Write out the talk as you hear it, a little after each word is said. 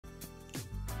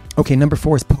Okay, number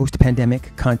 4 is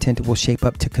post-pandemic content will shape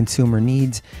up to consumer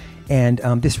needs. And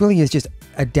this really is just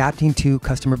adapting to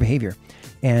customer behavior.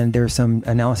 And there's some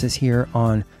analysis here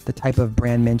on the type of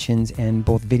brand mentions and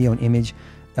both video and image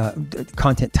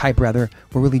content type were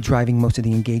really driving most of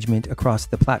the engagement across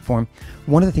the platform.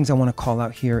 One of the things I want to call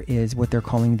out here is what they're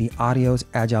calling the audio's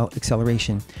agile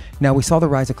acceleration. Now, we saw the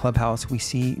rise of Clubhouse. We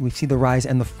see the rise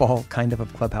and the fall kind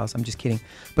of Clubhouse. I'm just kidding.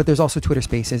 But there's also Twitter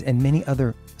Spaces and many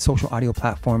other social audio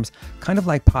platforms, kind of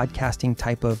like podcasting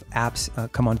type of apps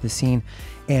come onto the scene.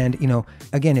 And,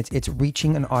 again, it's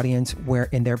reaching an audience where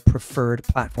in their preferred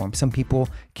platform. Some people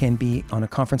can be on a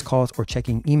conference calls or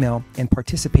checking email and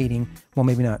participating, well,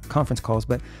 maybe not conference calls,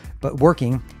 but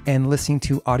working and listening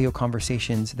to audio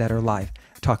conversations that are live,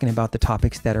 talking about the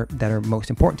topics that are most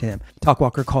important to them.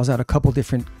 Talkwalker calls out a couple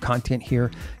different content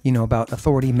here, about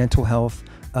authority, mental health,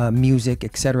 music,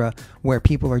 etc., where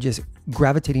people are just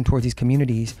gravitating towards these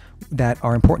communities that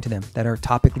are important to them, that are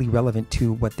topically relevant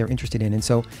to what they're interested in. And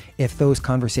so if those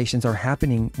conversations are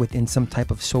happening within some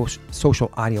type of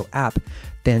social audio app,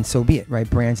 then so be it, right?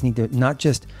 Brands need to not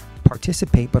just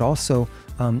participate, but also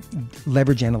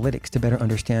leverage analytics to better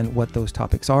understand what those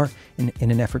topics are in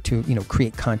an effort to,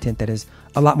 create content that is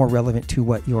a lot more relevant to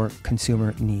what your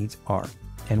consumer needs are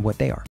and what they are.